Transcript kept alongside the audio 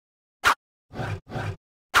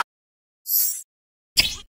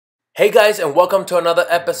Hey guys, and welcome to another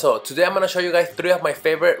episode. Today I'm going to show you guys 3 of my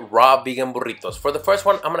favorite raw vegan burritos. For the first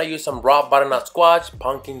one, I'm going to use some raw butternut squash,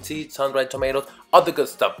 pumpkin seeds, sun-dried tomatoes, all the good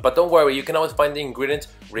stuff. But don't worry, you can always find the ingredients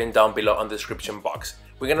written down below on the description box.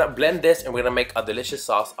 We're going to blend this and we're going to make a delicious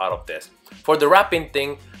sauce out of this. For the wrapping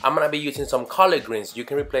thing, I'm going to be using some collard greens. You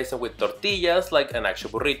can replace them with tortillas like an actual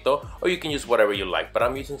burrito, or you can use whatever you like. But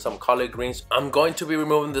I'm using some collard greens. I'm going to be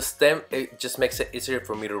removing the stem. It just makes it easier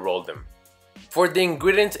for me to roll them. For the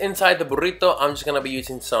ingredients inside the burrito, I'm just going to be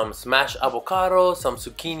using some smashed avocado, some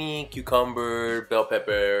zucchini, cucumber, bell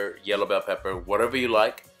pepper, yellow bell pepper, whatever you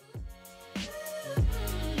like.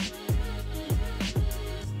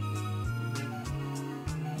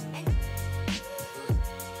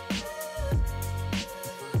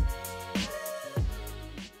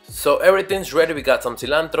 So everything's ready. We got some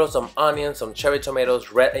cilantro, some onions, some cherry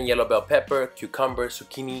tomatoes, red and yellow bell pepper, cucumber,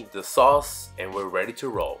 zucchini, the sauce, and we're ready to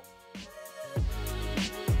roll.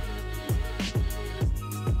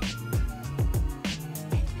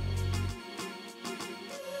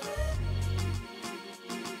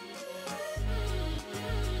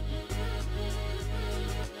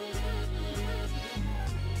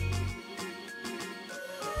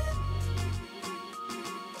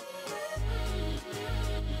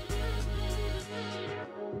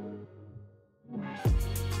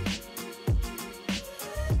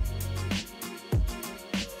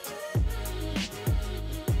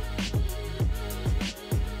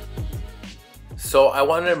 So I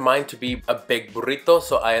wanted mine to be a big burrito,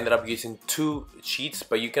 so I ended up using 2 sheets,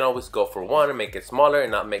 but you can always go for 1 and make it smaller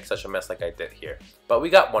and not make such a mess like I did here. But we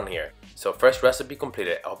got 1 here. So first recipe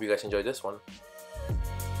completed. I hope you guys enjoyed this one.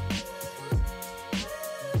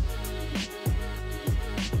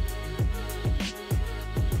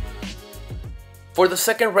 For the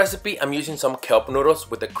second recipe, I'm using some kelp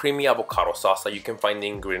noodles with a creamy avocado sauce that you can find the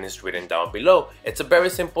ingredients written down below. It's a very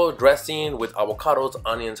simple dressing with avocados,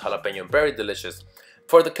 onions, jalapeño, very delicious.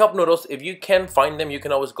 For the kelp noodles, if you can find them, you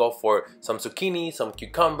can always go for some zucchini, some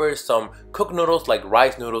cucumbers, some cooked noodles like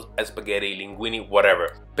rice noodles, spaghetti, linguine,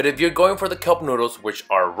 whatever. But if you're going for the kelp noodles, which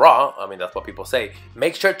are raw, I mean that's what people say,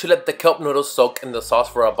 make sure to let the kelp noodles soak in the sauce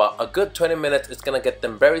for about a good 20 minutes. It's gonna get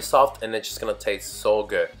them very soft and it's just gonna taste so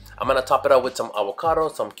good. I'm gonna top it up with some avocado,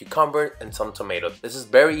 some cucumber, and some tomatoes. This is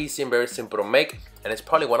very easy and very simple to make, and it's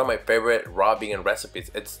probably one of my favorite raw vegan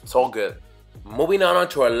recipes. It's so good. Moving on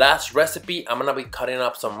to our last recipe, I'm gonna be cutting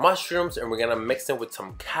up some mushrooms and we're gonna mix them with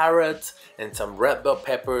some carrots and some red bell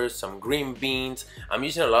peppers, some green beans. I'm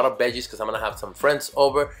using a lot of veggies because I'm gonna have some friends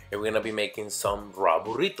over and we're gonna be making some raw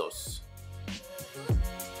burritos.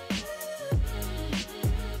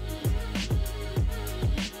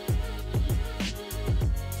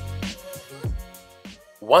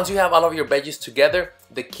 Once you have all of your veggies together,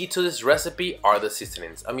 the key to this recipe are the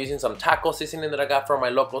seasonings. I'm using some taco seasoning that I got from my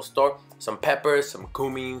local store, some peppers, some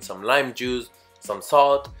cumin, some lime juice, some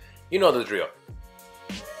salt. You know the drill.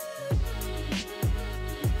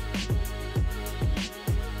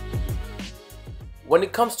 When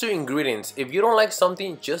it comes to ingredients, if you don't like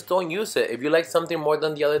something, just don't use it. If you like something more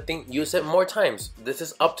than the other thing, use it more times. This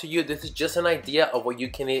is up to you. This is just an idea of what you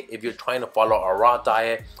can eat if you're trying to follow a raw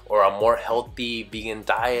diet or a more healthy vegan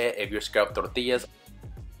diet, if you're scared of tortillas.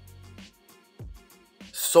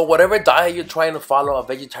 So whatever diet you're trying to follow, a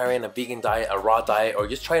vegetarian, a vegan diet, a raw diet, or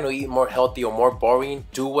just trying to eat more healthy or more boring,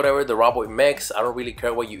 do whatever the raw boy makes. I don't really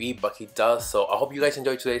care what you eat, but he does. So I hope you guys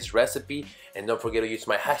enjoyed today's recipe, and don't forget to use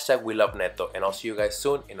my hashtag WeLoveNeto, and I'll see you guys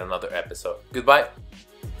soon in another episode. Goodbye.